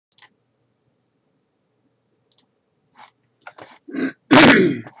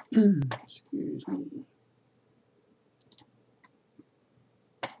Excuse me.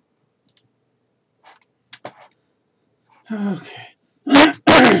 Okay.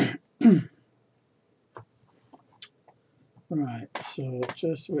 Right, so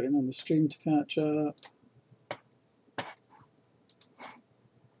just waiting on the stream to catch up.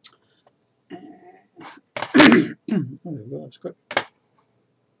 Oh, there we go, that was quick.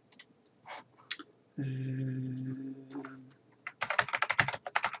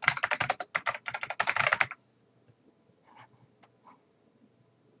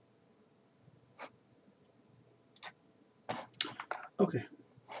 Okay.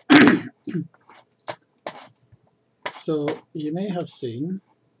 So you may have seen,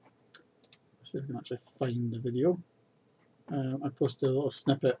 see if I can actually find the video. I posted a little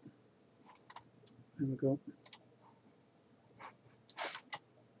snippet. There we go.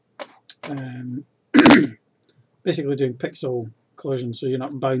 Basically doing pixel collision, so you're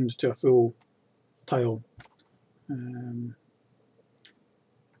not bound to a full tile. So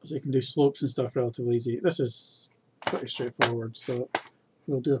you can do slopes and stuff relatively easy. This is pretty straightforward, so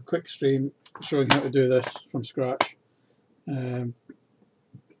we'll do a quick stream showing how to do this from scratch.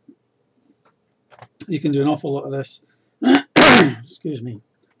 You can do an awful lot of this excuse me,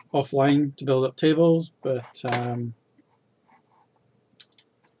 offline to build up tables, but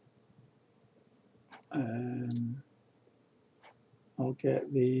I'll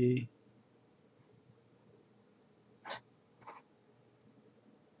get the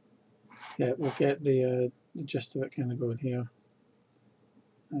we'll get the gist of it kind of going here,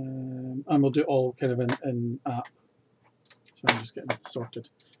 and we'll do it all kind of in app. So I'm just getting it sorted.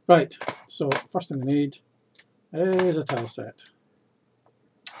 Right, so first thing we need is a tile set,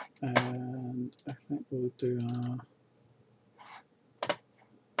 and I think we'll do a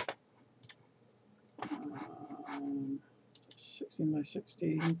 16 by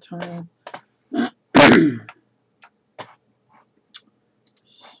 16 tile.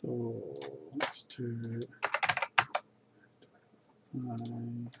 So let's do 2.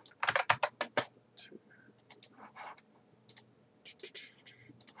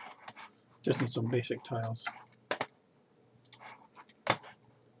 Just need some basic tiles.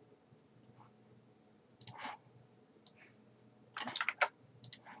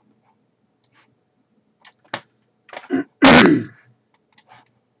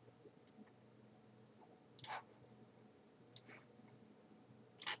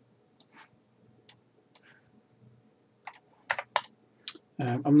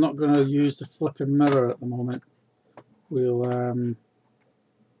 I'm not going to use the flipping mirror at the moment. We'll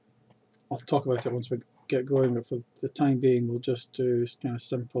I'll talk about it once we get going, but for the time being we'll just do kind of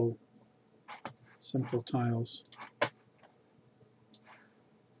simple tiles.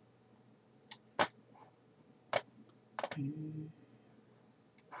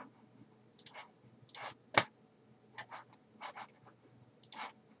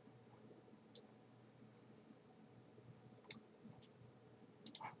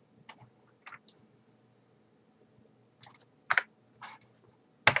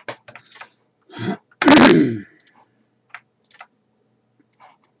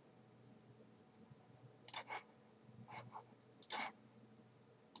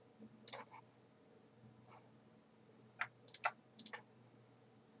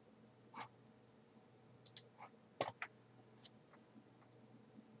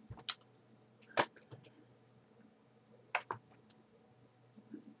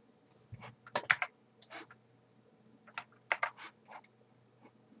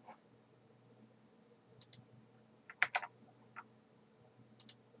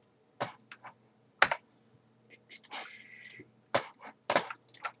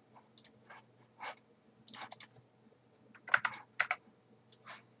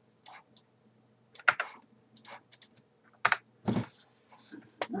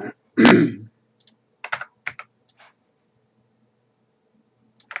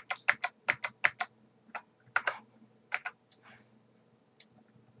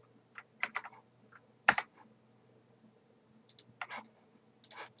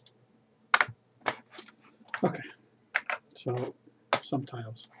 Okay, so some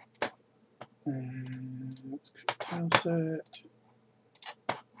tiles. Let's create a tile set.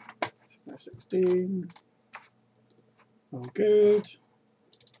 16. All good.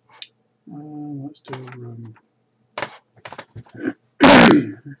 Let's do a room.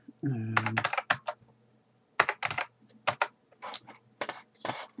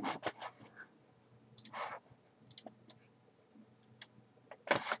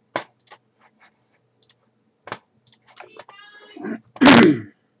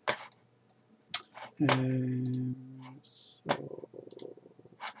 So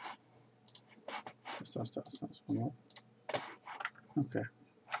that's one up. Okay.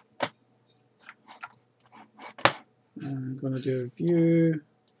 I'm going to do a view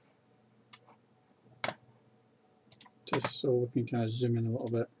just so we can kind of zoom in a little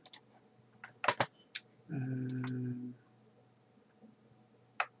bit.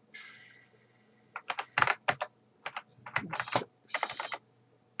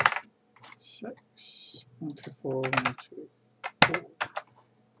 6, 1, 2, 4, 1, 2, 4.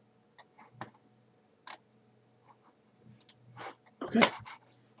 Okay,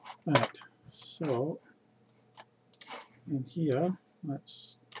 right, so in here,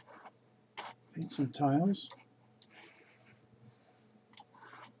 let's paint some tiles.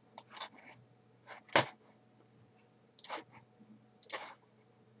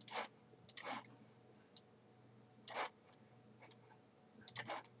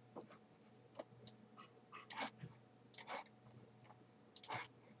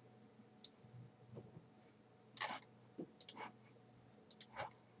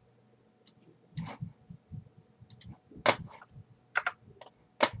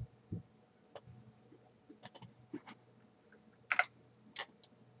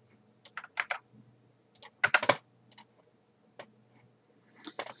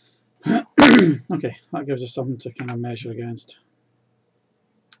 Okay, that gives us something to kind of measure against.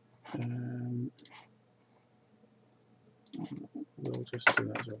 We'll just do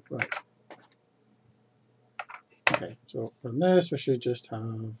that as well. Right. Okay, so from this we should just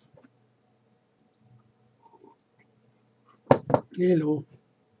have yellow.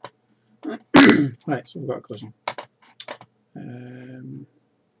 Right, so we've got a collision.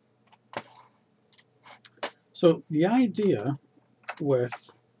 So the idea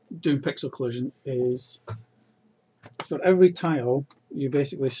with doing pixel collision is for every tile you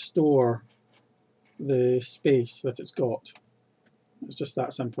basically store the space that it's got. It's just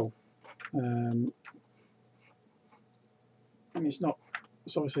that simple. I mean, it's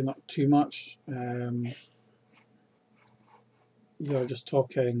obviously not too much. You're just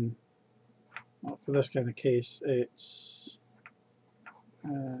talking, well, for this kind of case, it's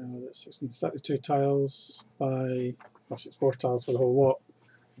 1632 tiles by, gosh, it's 4 tiles for the whole lot,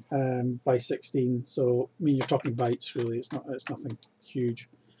 by 16. So I mean, you're talking bytes really. It's nothing huge.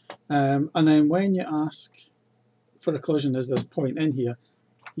 And then when you ask for a collision, there's this point in here.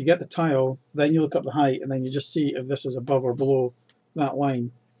 You get the tile, then you look up the height, and then you just see if this is above or below that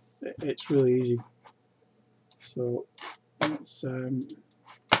line. It's really easy. So let's do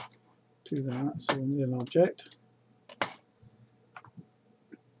that. So we need an object.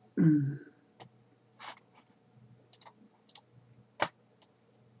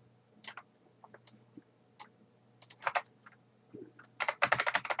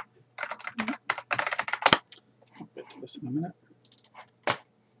 I'll get to this in a minute.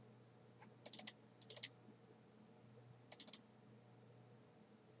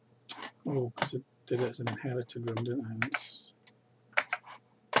 Oh, because I did it as an inherited room, didn't I?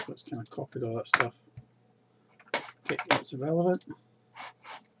 Let's kind of copied all that stuff. Okay, that's irrelevant.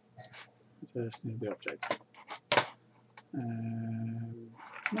 Just need the object.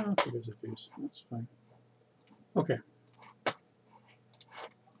 No, okay, there's a views. That's fine. Okay.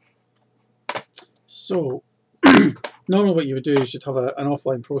 So normally what you would do is you'd have an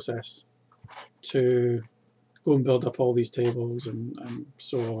offline process to go and build up all these tables and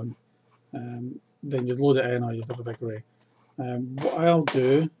so on. Then you'd load it in or you'd have a big array. What I'll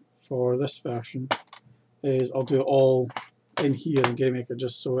do for this version is I'll do it all in here in GameMaker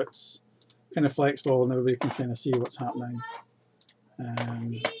just so it's kind of flexible and everybody can kind of see what's happening.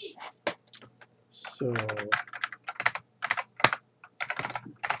 So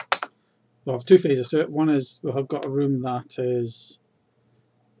we'll have 2 phases to it. One is we'll have got a room that is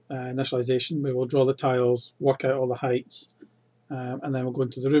initialization. We will draw the tiles, work out all the heights, and then we'll go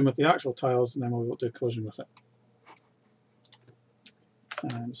into the room with the actual tiles, and then we'll do collision with it.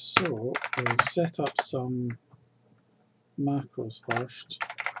 So we'll set up some macros first.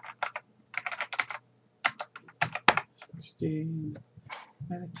 16.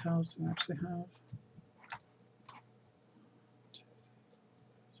 How many tiles do we actually have? 2, 3,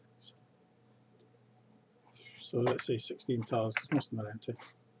 4, 5, 6. So let's say 16 tiles because most of them are empty.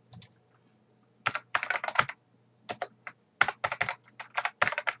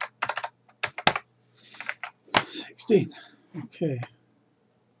 16. Okay.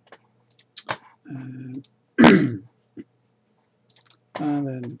 And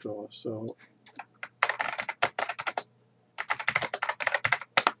then the draw. So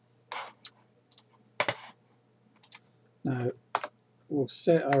now we'll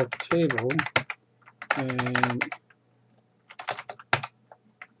set our table in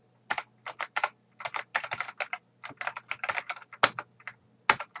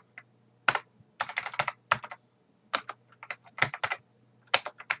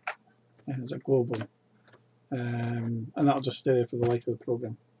and it's a global, and that'll just stay there for the life of the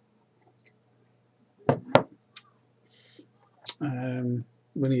program.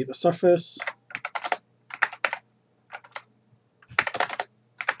 We need the surface.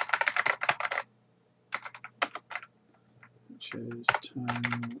 Which is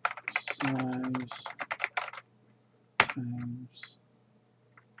time size times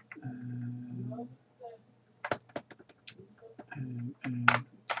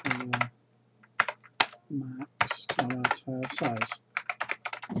max tile size.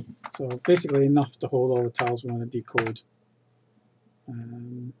 So basically enough to hold all the tiles we want to decode.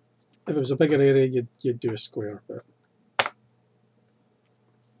 If it was a bigger area, you'd do a square, but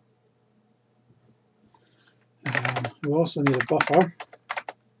we also need a buffer.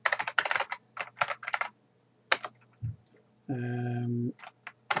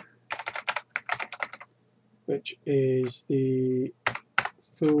 Which is the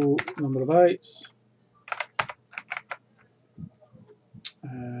full number of bytes.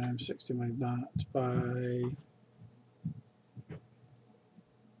 60 by that by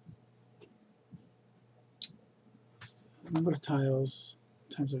number of tiles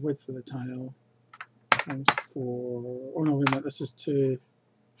times the width of the tile times 4. Oh no, wait a minute, this is 2.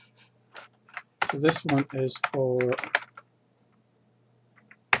 So this one is for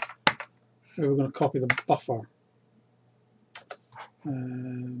where we're going to copy the buffer.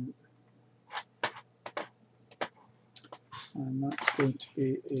 And that's going to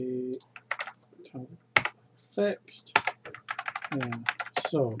be a tile fixed.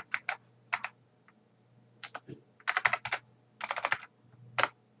 So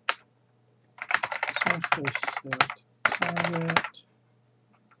surface set target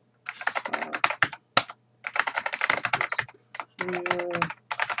clear.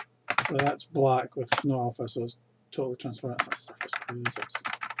 So that's black with no alpha, so it's totally transparent. That's surface clear. It's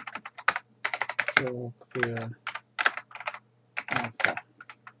draw clear alpha.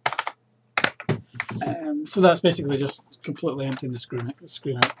 So that's basically just completely emptying the screen out.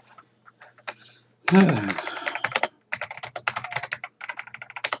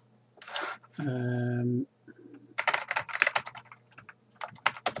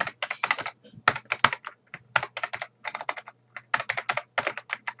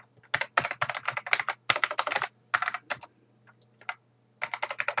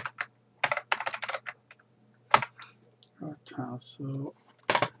 So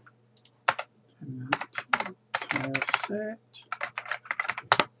tile set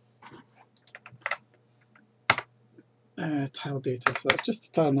tile data, so that's just the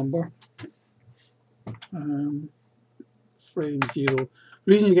tile number. Frame 0. The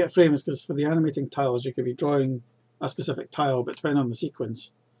reason you get frame is because for the animating tiles you could be drawing a specific tile, but depending on the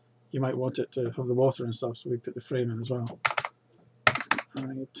sequence you might want it to have the water and stuff, so we put the frame in as well.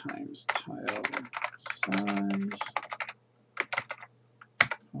 I times tile size,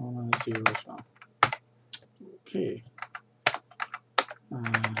 0 as well. Okay.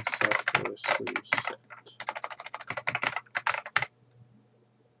 Surface set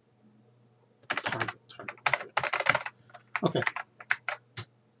target. Okay.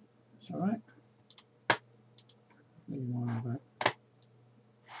 Is that right? Maybe more about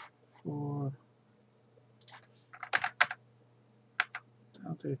 4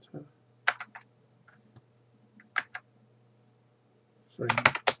 tile data frame.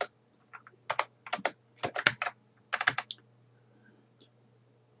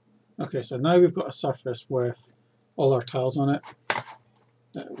 Okay, so now we've got a surface with all our tiles on it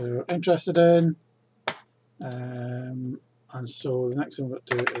that we're interested in. And so the next thing we're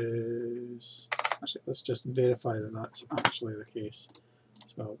going to do is, actually let's just verify that that's actually the case.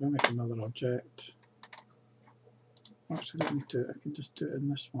 So I'm going to make another object. Actually, let me do it, I can just do it in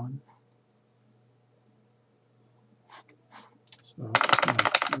this one. So there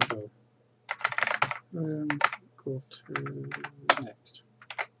we go. Go to next.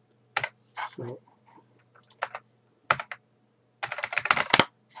 So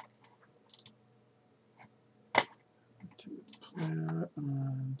player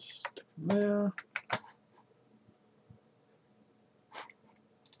and stick layer.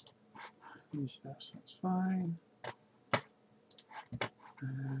 These steps, that's fine.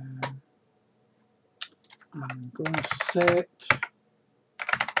 I'm going to set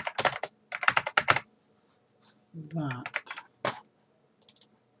that.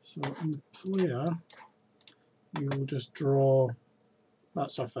 So in the player, you will just draw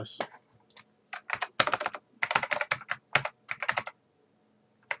that surface.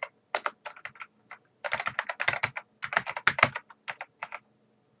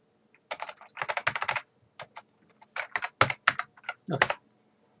 Okay.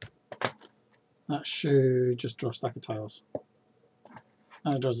 that should just draw a stack of tiles.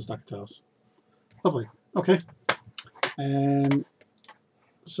 And it draws a stack of tiles. Lovely. Okay.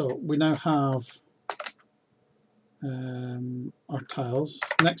 So we now have our tiles.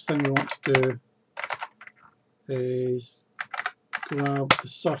 Next thing we want to do is grab the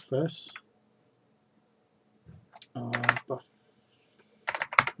surface of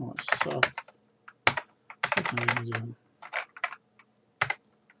surf.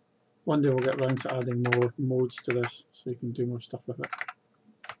 One day we'll get around to adding more modes to this so you can do more stuff with it.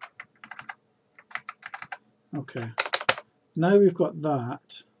 Okay, now we've got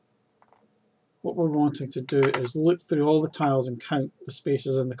that, what we're wanting to do is look through all the tiles and count the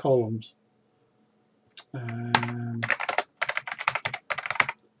spaces in the columns.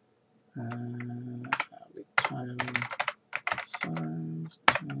 Tile size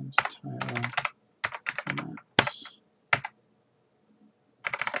times tile max.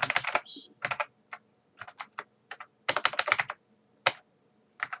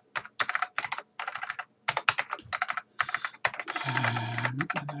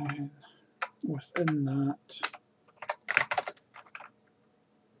 And then within that,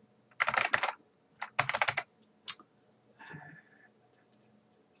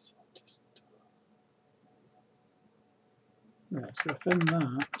 so within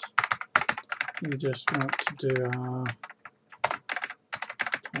that, we just want to do a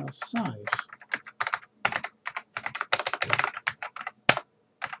tile size.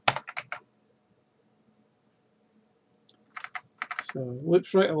 So it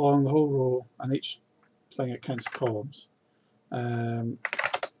loops right along the whole row, and each thing it counts columns. Pixel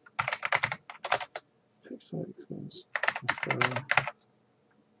equals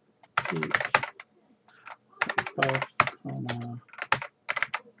peak above, comma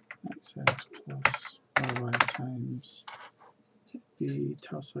xx plus y times b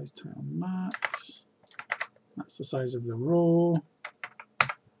tile size tile max. That's the size of the row.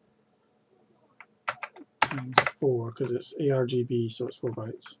 Times 4 because it's ARGB, so it's 4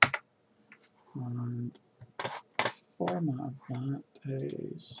 bytes. And the format of that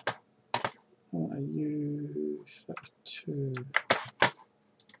is U32. Do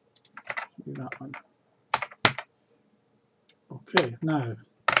that one. Okay, now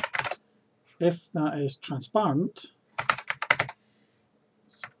if that is transparent,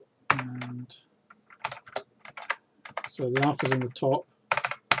 and so the alpha is in the top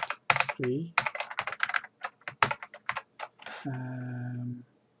 3.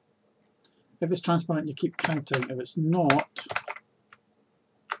 If it's transparent, you keep counting. If it's not,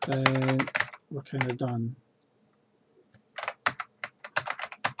 then we're kind of done.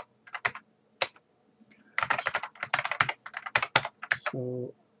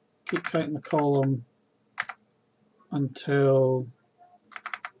 So keep counting the column until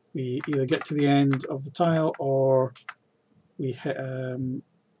we either get to the end of the tile or we hit an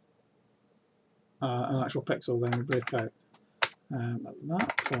actual pixel, then we break out. At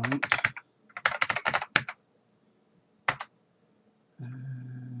that point,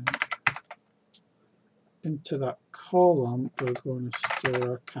 into that column we're going to store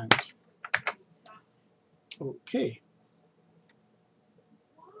our count. Okay.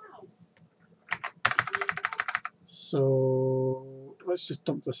 So let's just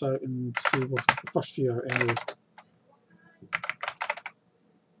dump this out and see what the first few are anyway.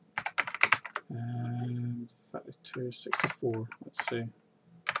 32, 64, let's see.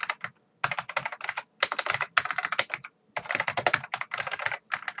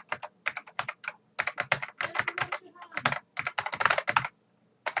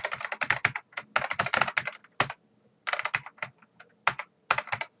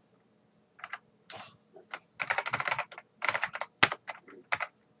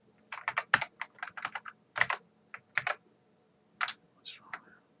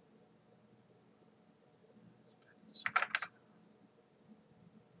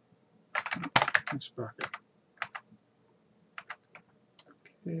 Bracket.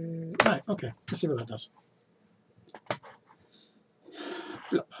 Okay. Right, okay, let's see what that does.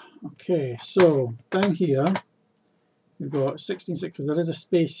 Flip. Okay, so down here we've got 16, because there is a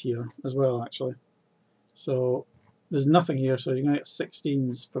space here as well actually. So there's nothing here, so you're going to get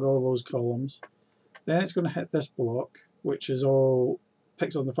 16s for all those columns. Then it's going to hit this block, which is all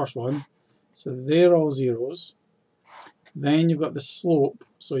pixel on the first one. So they're all zeros. Then you've got the slope,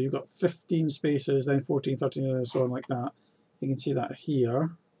 so you've got 15 spaces, then 14, 13, and so on like that. You can see that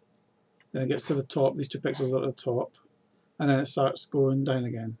here. Then it gets to the top, these 2 pixels are at the top, and then it starts going down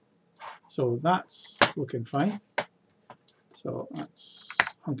again. So that's looking fine. So that's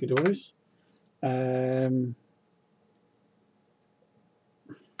hunky dories. So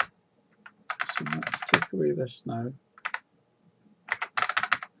take away this now,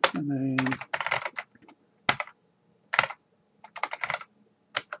 and then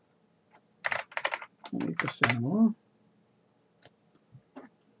don't need this anymore.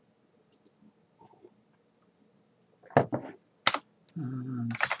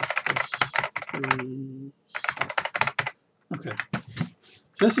 And surface freeze. Okay,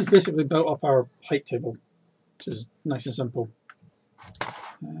 so this has basically built up our height table, which is nice and simple.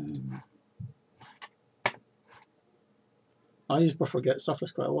 I use buffer get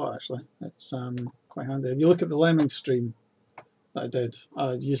surface quite a lot actually. It's quite handy. If you look at the lemming stream that I did,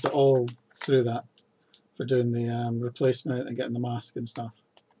 I used it all through that for doing the replacement and getting the mask and stuff.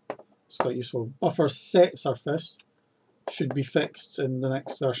 It's quite useful. Buffer set surface should be fixed in the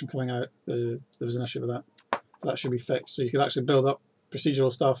next version coming out. There was an issue with that. That should be fixed, so you could actually build up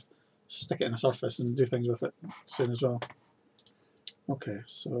procedural stuff, stick it in a surface and do things with it soon as well. Okay,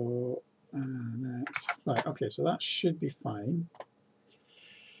 so next. Right, okay, so that should be fine.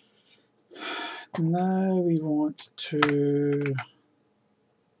 Now we want to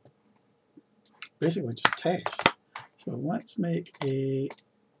basically just test. So let's make a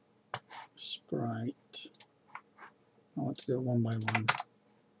sprite. I want to do it one by one.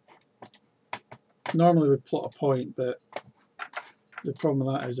 Normally we'd plot a point, but the problem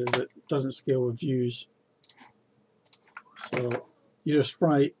with that is it doesn't scale with views. So your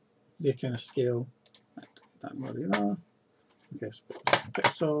sprite, they kind of scale. That already there. Okay, so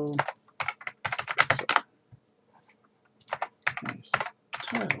pixel. Nice.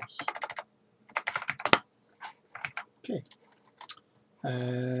 Tiles. Okay.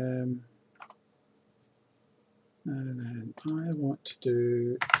 And then I want to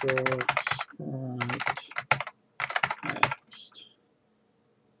do draw sprite next.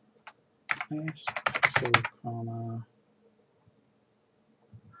 S pixel comma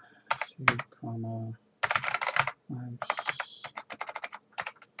C comma mouse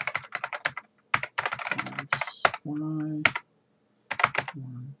y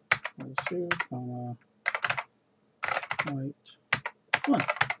 0 comma height 1.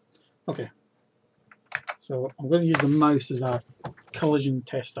 Okay, so I'm going to use the mouse as a collision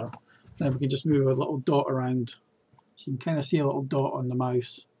tester. Then we can just move a little dot around, so you can kind of see a little dot on the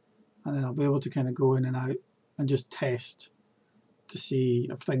mouse, and then I'll be able to kind of go in and out and just test to see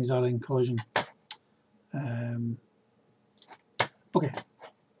if things are in collision. Okay,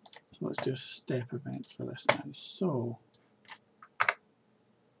 so let's do a step event for this now. So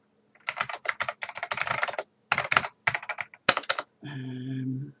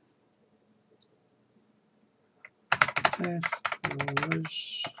test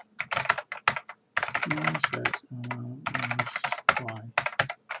collision mouse x mouse y.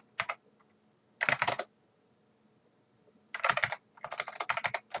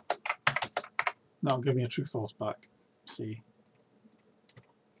 That'll give me a true false back. See.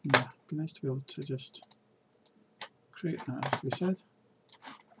 Yeah, it'd be nice to be able to just create that as we said.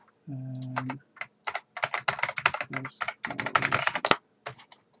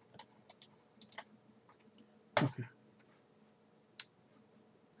 Okay.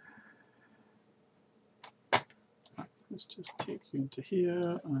 Let's just take you into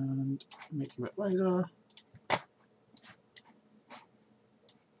here and make you a bit wider.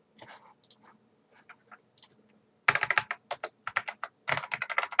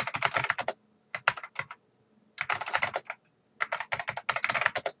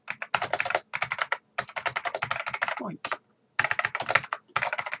 Point.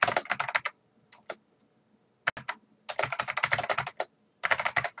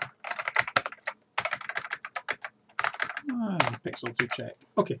 Pixel to check.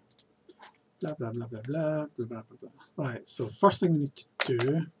 Okay. Blah blah blah blah blah blah blah blah blah. Right. So first thing we need to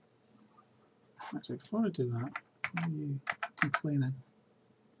do. Actually, before I do that, why are you complaining?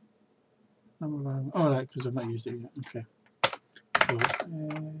 Oh right, because I've not used it yet. Okay. So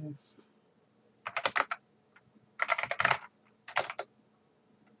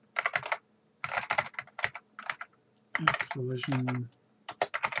if collision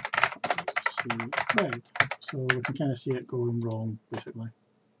see red, so we can kind of see it going wrong basically.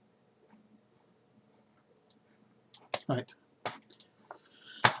 Right.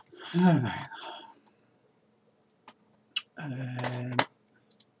 Alright.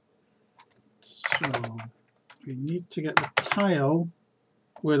 So we need to get the tile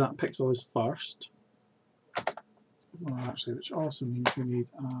where that pixel is first. Well, actually, which also means we need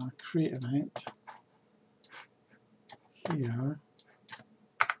a create event here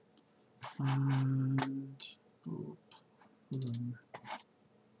and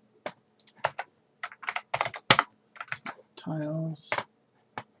tiles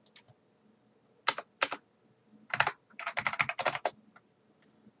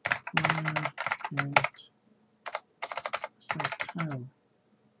what's that tile?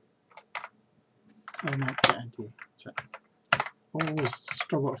 Tilemap get empty. That's it. Always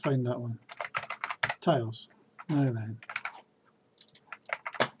struggle to find that one. Tiles. Now then.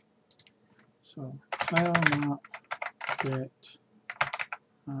 So tilemap get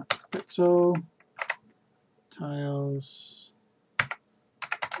at pixel tiles.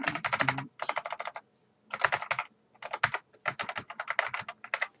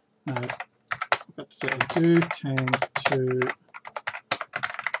 Now I've got to say I do tend to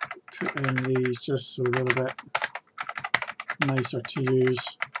put in these just so they're a bit nicer to use.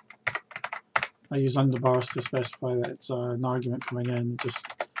 I use underbars to specify that it's an argument coming in. Just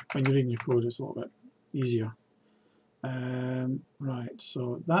when you're reading your code, it's a little bit easier. Right,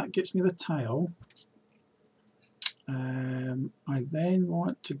 so that gets me the tile. I then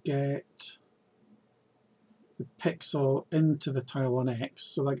want to get the pixel into the tile on X,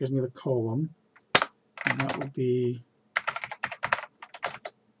 so that gives me the column, and that will be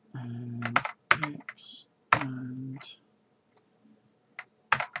X and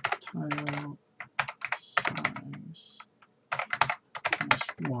tile size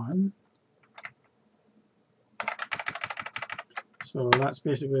 -1. So that's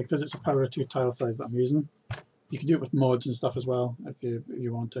basically, because it's a power of 2 tile size that I'm using. You can do it with mods and stuff as well if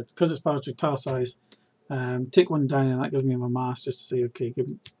you wanted. Because it's power of 2 tile size, take one down and that gives me my mask just to say, okay,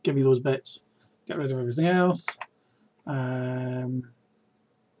 give me those bits, get rid of everything else. And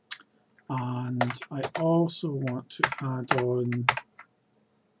I also want to add on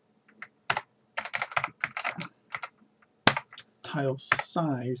tile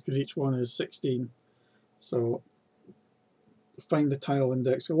size, because each one is 16. So find the tile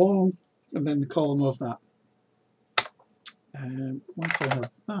index along and then the column of that. Once I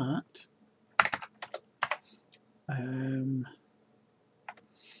have that,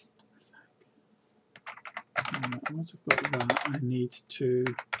 once I've got that, I need to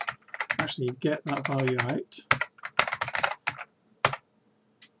actually get that value out.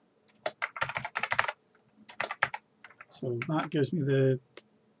 So that gives me the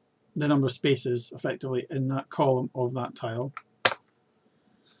number of spaces effectively in that column of that tile.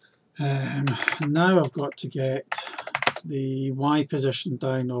 Now I've got to get the Y position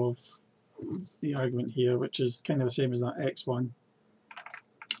down of the argument here, which is kind of the same as that X one,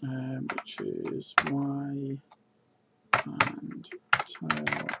 which is Y and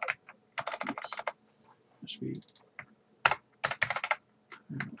tile. Oops, that should be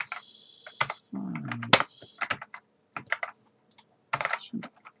size.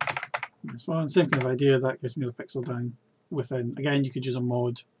 This one, same kind of idea. That gives me the pixel down within. Again, you could use a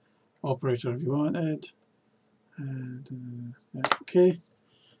mod operator if you wanted. And, yeah, okay,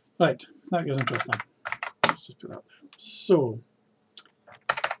 right, that gets interesting. Let's just put that there. So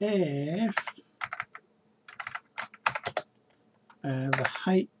if the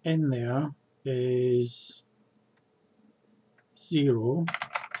height in there is 0,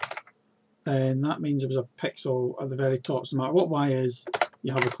 then that means there was a pixel at the very top. So no matter what Y is,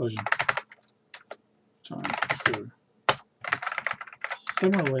 you have a collision. True.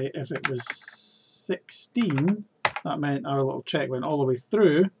 Similarly, if it was 16, that meant our little check went all the way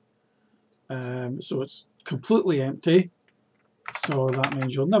through. So it's completely empty. So that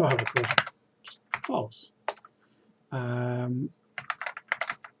means you'll never have a collision. False.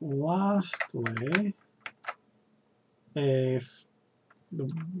 Lastly, if the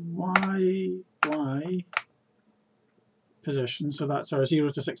Y position, so that's our 0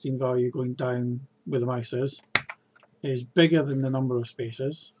 to 16 value going down where the mouse is bigger than the number of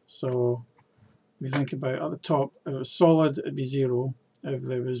spaces. So if you think about at the top, if it was solid, it'd be 0. If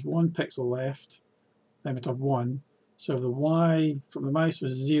there was 1 pixel left, then we'd have 1. So if the Y from the mouse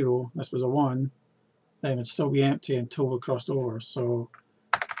was 0, this was a 1, then it'd still be empty until we crossed over. So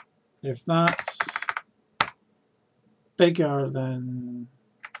if that's bigger than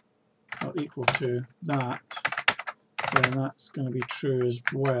or equal to that, then that's going to be true as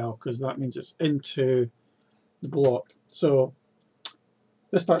well, because that means it's into the block. So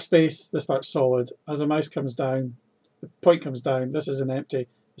this part's space, this part's solid. As the mouse comes down, the point comes down, this is an empty.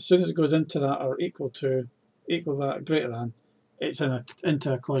 As soon as it goes into that or equal to, equal that, greater than, it's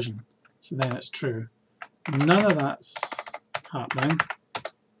into a collision. So then it's true. None of that's happening,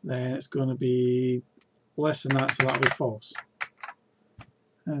 then it's going to be less than that, so that'll be false.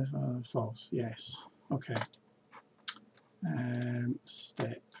 False, yes. Okay.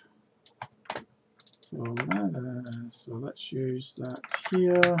 Step. So let's use that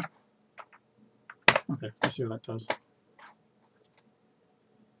here. Okay, let's see what that does.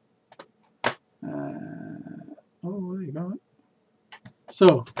 Oh, there you go.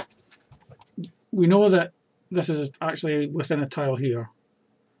 So we know that this is actually within a tile here.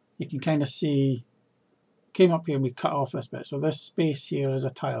 You can kind of see, came up here and we cut off this bit. So this space here is a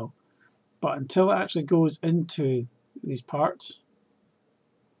tile. But until it actually goes into these parts,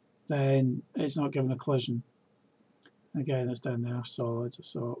 then it's not given a collision. Again, it's down there, solid.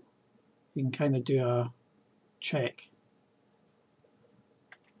 So you can kind of do a check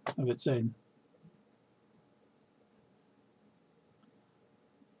if it's in.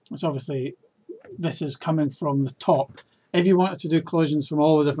 It's obviously, this is coming from the top. If you wanted to do collisions from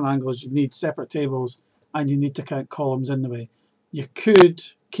all the different angles, you need separate tables and you need to count columns in the way. You could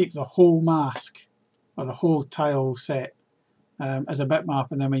keep the whole mask or the whole tile set as a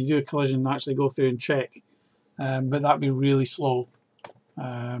bitmap, and then when you do a collision, actually go through and check. But that'd be really slow.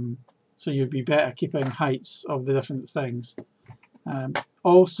 So you'd be better keeping heights of the different things.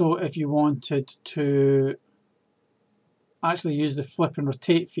 Also, if you wanted to actually use the flip and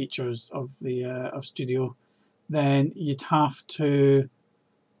rotate features of the of Studio, then you'd have to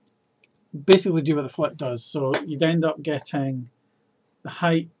basically do what the flip does. So you'd end up getting the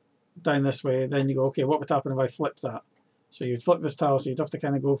height down this way, then you go, okay, what would happen if I flipped that? So you'd flip this tile, so you'd have to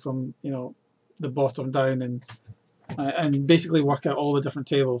kind of go from, you know, the bottom down and basically work out all the different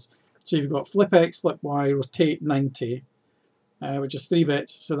tables. So you've got flip X, flip Y, rotate 90, which is 3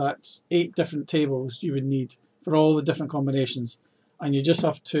 bits, so that's 8 different tables you would need for all the different combinations. And you just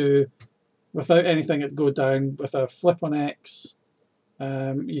have to, without anything that go down, with a flip on X,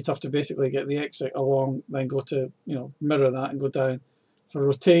 you'd have to basically get the X along, then go to, you know, mirror that and go down. For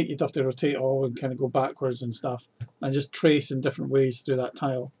rotate, you'd have to rotate all and kind of go backwards and stuff, and just trace in different ways through that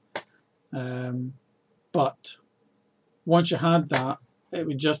tile. But once you had that, it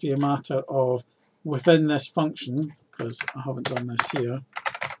would just be a matter of, within this function, because I haven't done this here,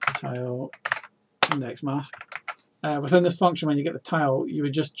 tile index mask. Within this function, when you get the tile, you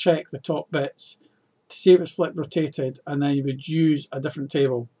would just check the top bits to see if it's flipped, rotated, and then you would use a different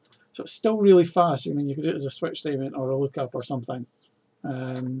table. So it's still really fast. I mean, you could do it as a switch statement or a lookup or something.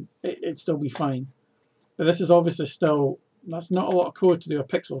 It'd still be fine. But this is obviously still, that's not a lot of code to do a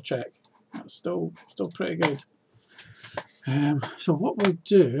pixel check. That's still pretty good. So what we'll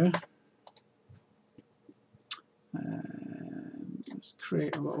do, let's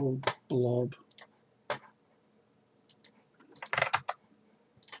create a little blob.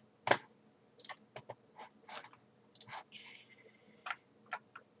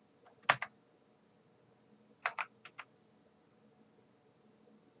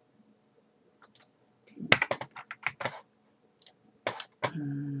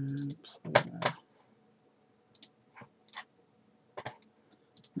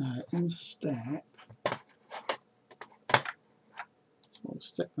 Now in step, we'll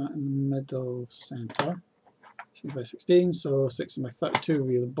stick that in the middle center, 16 by 16, so 16 by 32 will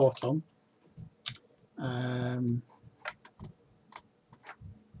be the bottom.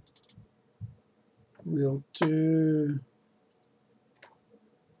 We'll do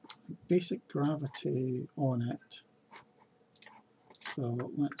basic gravity on it.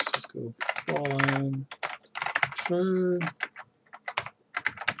 So let's just go falling true.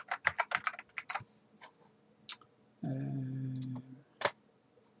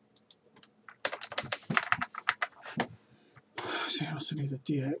 So I also need a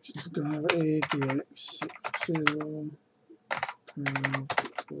dx. Gravity dx 0, grav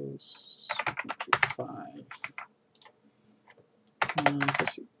equals 5. And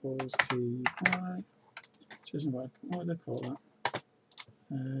this equals dy, which isn't working. What would I call that?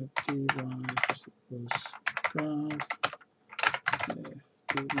 Dy this equals grav f dy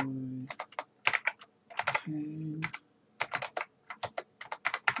 10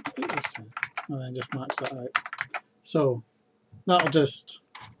 equals 10. And then just max that out. So that'll just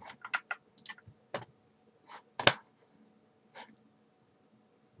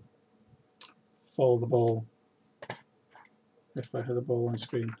follow the ball. If I had a ball on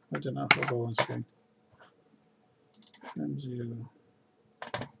screen, I didn't have a ball on screen. M0.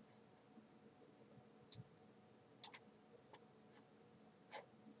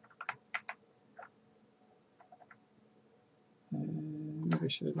 Maybe I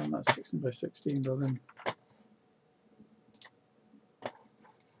should have done that 16 by 16 rather than.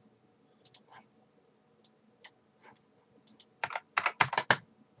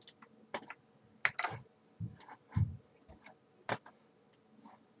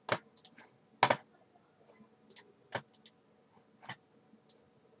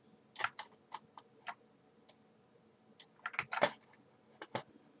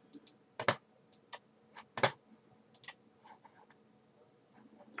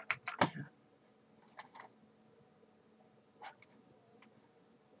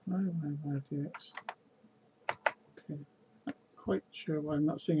 dx. Okay, not quite sure why I'm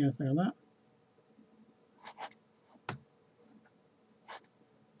not seeing anything on that.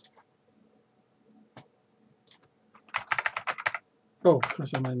 Oh,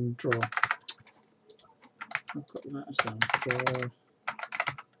 because I'm in draw. I've got that as well. Draw.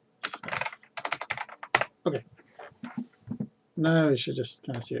 Self. Okay. Now we should just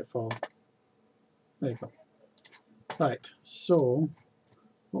kind of see it fall. There you go. Right, so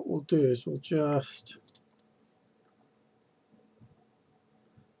what we'll do is we'll just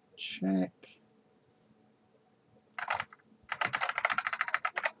check.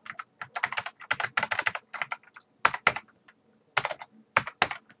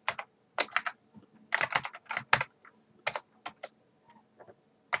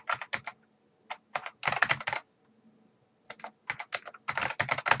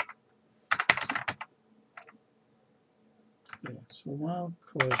 Yeah, so while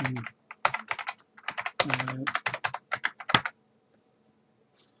collision,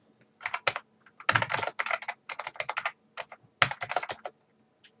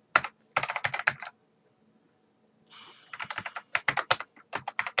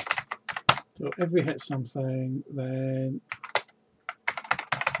 so if we hit something, then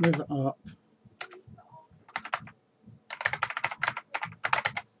move it up.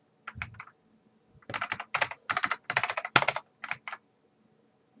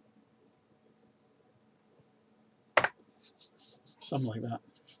 Something like that.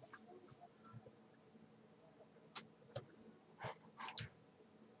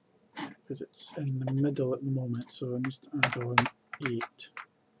 Because it's in the middle at the moment, so I need to add on 8.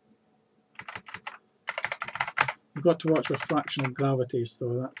 You've got to watch with fractional gravities,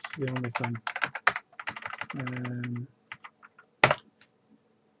 though, that's the only thing.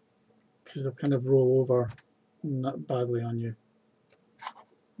 Because they'll kind of roll over not badly on you.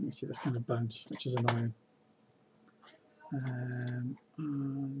 You see this kind of bounce, which is annoying. And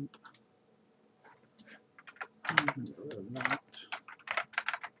get rid of that.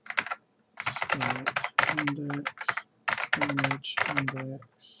 Sprite index, image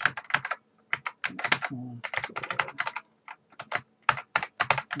index.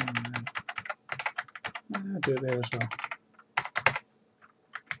 I'll do it there as well.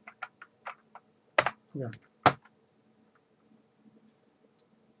 Okay.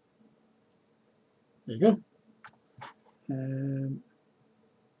 There you go.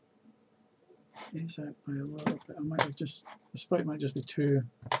 Is that by a little bit? I might have just, the sprite might just be too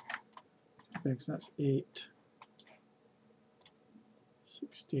big, so that's 8,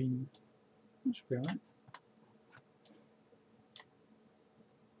 16. That should be alright.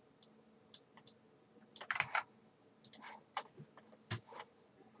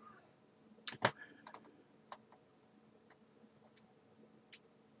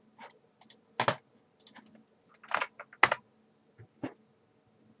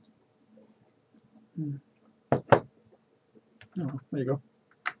 Oh, there you go.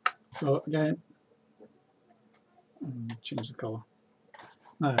 So again, change the colour.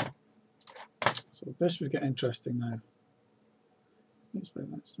 Now, so this would get interesting now. That's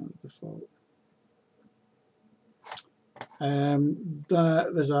not the default.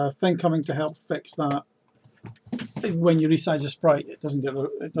 There's a thing coming to help fix that. When you resize a sprite, it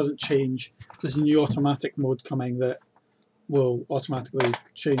doesn't change. There's a new automatic mode coming that will automatically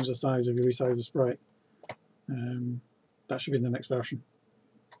change the size if you resize the sprite. That should be in the next version.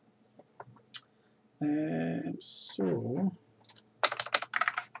 So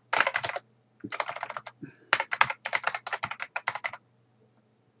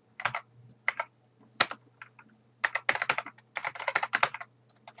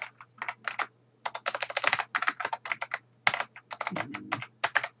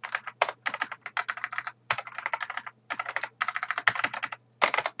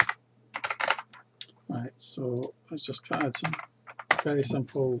right, so let's just add some very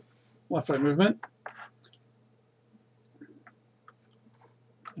simple left-right movement.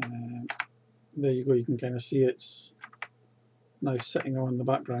 There you go, you can kind of see it's now sitting on the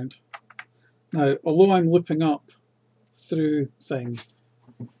background. Now, although I'm looping up through things,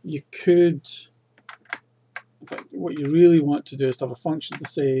 you could, what you really want to do is to have a function to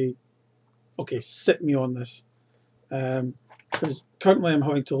say, okay, sit me on this. Because currently I'm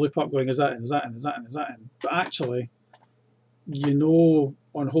having to loop up going, is that in, is that in, is that in, is that in? But actually, you know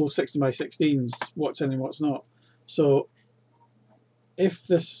on whole 16 by 16s what's in and what's not. So if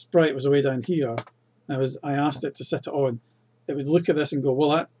this sprite was away down here, and I asked it to sit it on, it would look at this and go,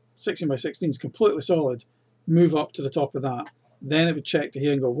 well, that 16 by 16 is completely solid, move up to the top of that. Then it would check to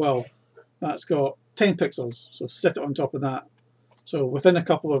here and go, well, that's got 10 pixels, so sit it on top of that. So within a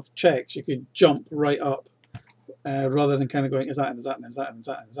couple of checks, you could jump right up rather than kind of going, is that in, is that in, is that in, is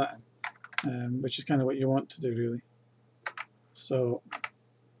that in, is that in, which is kind of what you want to do really. So,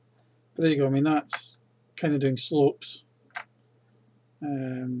 but there you go. I mean, that's kind of doing slopes.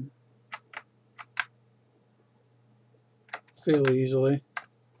 Fairly easily.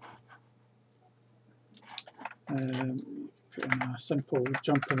 Put in a simple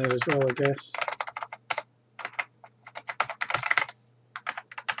jump in there as well, I guess.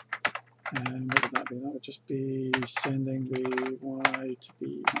 What would that be? That would just be sending the y to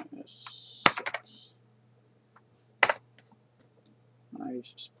be -6. I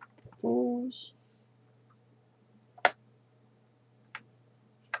suppose.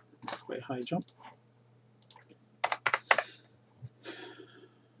 It's quite a high jump.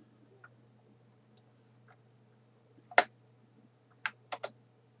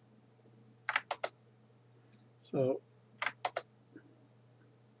 So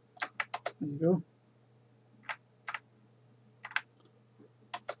there you go.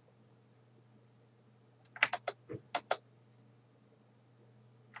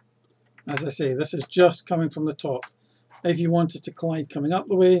 As I say, this is just coming from the top. If you wanted to collide coming up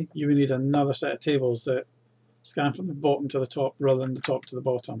the way, you would need another set of tables that scan from the bottom to the top rather than the top to the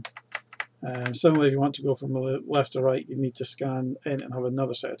bottom. Similarly, if you want to go from the left to right, you need to scan in and have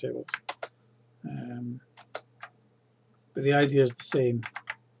another set of tables. But the idea is the same.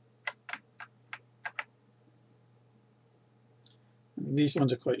 I mean, these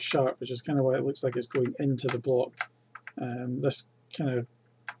ones are quite sharp, which is kind of why it looks like it's going into the block. This kind of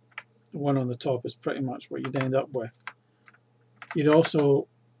one on the top is pretty much what you'd end up with. You'd also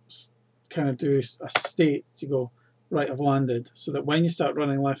kind of do a state to go, right, I've landed, so that when you start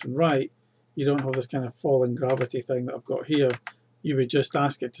running left and right, you don't have this kind of falling gravity thing that I've got here. You would just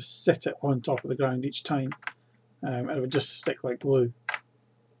ask it to sit it on top of the ground each time, and it would just stick like glue.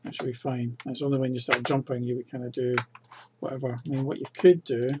 That should be fine. It's only when you start jumping you would kind of do whatever. I mean, what you could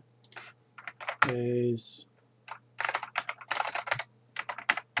do is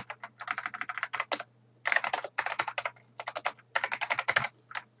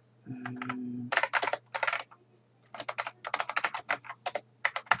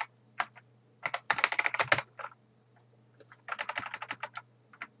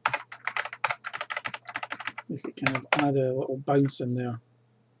you could kind of add a little bounce in there.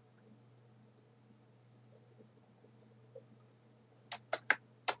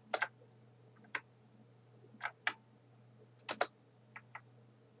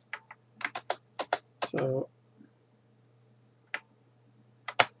 So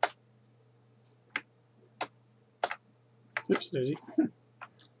oops, daisy.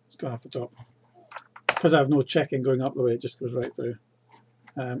 It's gone off the top. Because I have no checking going up the way, it just goes right through.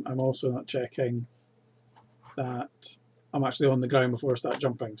 I'm also not checking that I'm actually on the ground before I start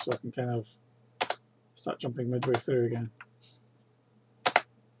jumping, so I can kind of start jumping midway through again.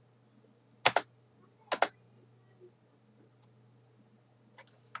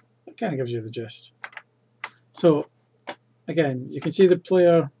 It kind of gives you the gist. So again, you can see the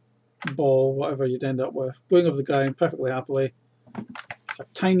player ball, whatever you'd end up with, going over the ground perfectly happily. It's a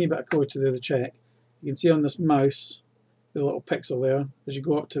tiny bit of code to do the check. You can see on this mouse the little pixel there. As you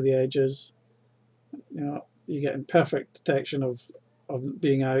go up to the edges, you know, you get in perfect detection of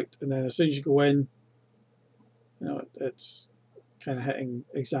being out, and then as soon as you go in, you know, it's kind of hitting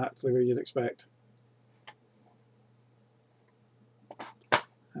exactly where you'd expect.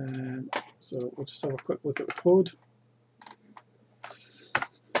 So we'll just have a quick look at the code.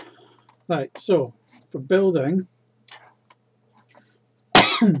 Right, so for building,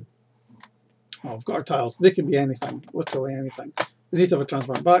 well, we've got our tiles. They can be anything, literally anything. They need to have a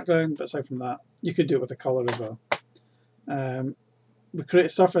transparent background, but aside from that, you could do it with a colour as well. We create a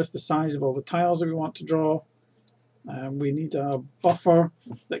surface the size of all the tiles that we want to draw. We need a buffer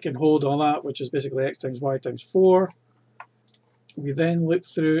that can hold all that, which is basically x times y times 4. We then look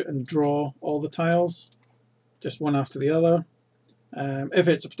through and draw all the tiles, just one after the other. If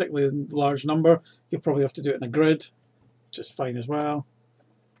it's a particularly large number, you'll probably have to do it in a grid, which is fine as well.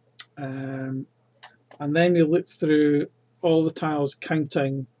 And then we look through all the tiles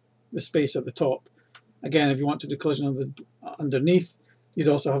counting the space at the top. Again, if you want to do collision underneath, you'd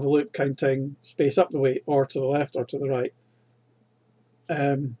also have a loop counting space up the way, or to the left or to the right.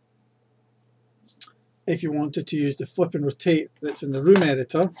 If you wanted to use the flip and rotate that's in the room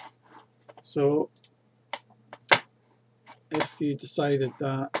editor, so if you decided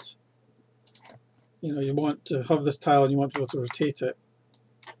that you know you want to have this tile and you want to be able to rotate it,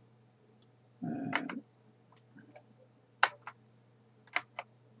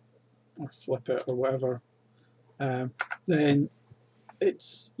 or flip it or whatever, then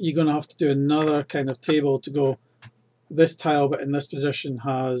you're going to have to do another kind of table to go, this tile but in this position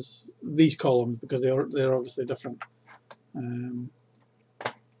has these columns, because they're obviously different.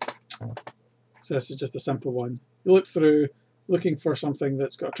 So this is just a simple one. You look through looking for something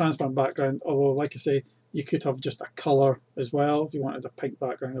that's got a transparent background, although like I say, you could have just a colour as well if you wanted a pink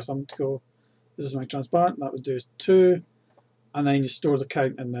background or something to go, this is my transparent, that would do 2, and then you store the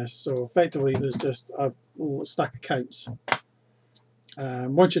count in this. So effectively there's just a stack of counts.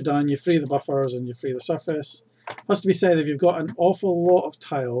 Once you're done, you free the buffers and you free the surface. It has to be said, if you've got an awful lot of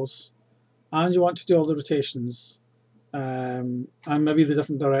tiles and you want to do all the rotations and maybe the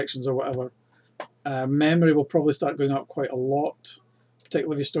different directions or whatever, memory will probably start going up quite a lot,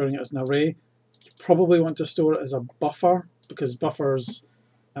 particularly if you're storing it as an array. You probably want to store it as a buffer, because buffers,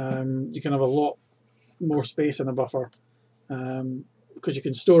 you can have a lot more space in a buffer, because you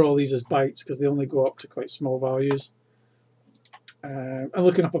can store all these as bytes because they only go up to quite small values. And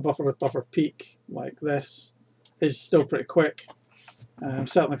looking up a buffer with buffer peak like this is still pretty quick.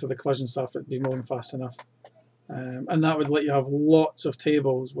 Certainly for the collision stuff, it'd be more than fast enough. And that would let you have lots of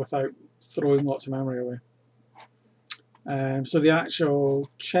tables without throwing lots of memory away. So the actual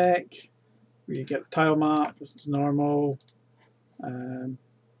check, you get the tile map, it's normal, and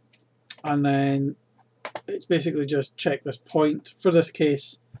then it's basically just check this point. For this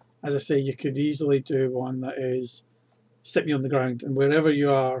case, as I say, you could easily do one that is sit me on the ground, and wherever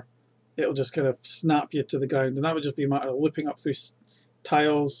you are, it'll just kind of snap you to the ground, and that would just be a matter of looping up through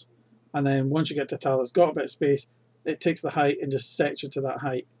tiles, and then once you get to a tile that's got a bit of space, it takes the height and just sets you to that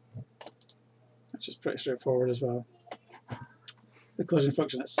height, which is pretty straightforward as well. The collision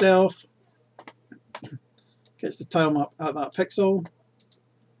function itself gets the tile map at that pixel,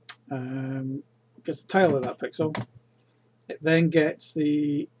 gets the tile at that pixel. It then gets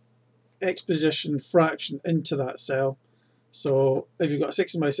the X position fraction into that cell. So if you've got a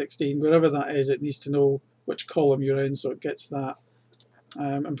 16 by 16, wherever that is, it needs to know which column you're in, so it gets that.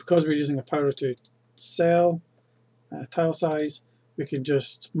 And because we're using a power of 2 cell tile size, we can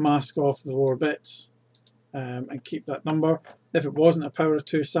just mask off the lower bits and keep that number. If it wasn't a power of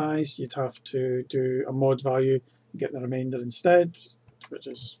 2 size, you'd have to do a mod value and get the remainder instead, which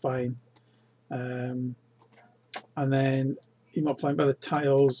is fine. And then you multiply by the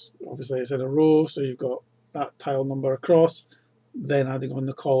tiles, obviously it's in a row, so you've got that tile number across, then adding on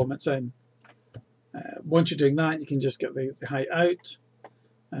the column it's in. Once you're doing that, you can just get the height out,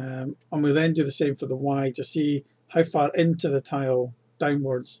 and we'll then do the same for the Y to see how far into the tile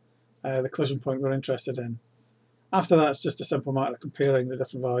downwards the collision point we're interested in. After that, it's just a simple matter of comparing the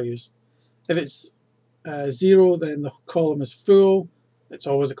different values. If it's 0, then the column is full, it's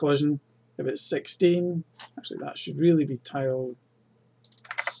always a collision. If it's 16, actually that should really be tile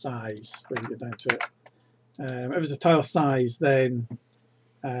size when you get down to it. If it's a tile size, then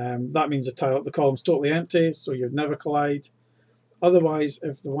that means the column's totally empty, so you'd never collide. Otherwise,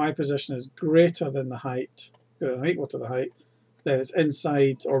 if the Y position is greater than the height, greater than or equal to the height, then it's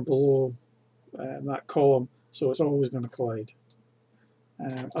inside or below that column, so it's always going to collide.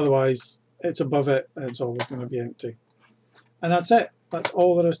 Otherwise, it's above it and it's always going to be empty. And that's it. That's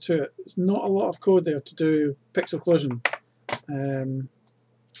all there is to it. It's not a lot of code there to do pixel collision.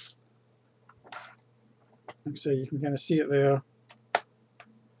 Like I say, you can kind of see it there.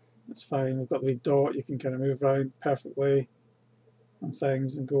 It's fine. We've got the wee dot. You can kind of move around perfectly on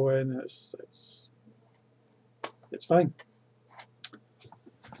things and go in. It's fine.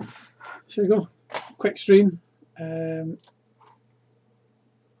 Here we go. Quick stream. Well,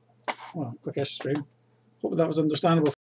 quick-ish stream. Hope that was understandable.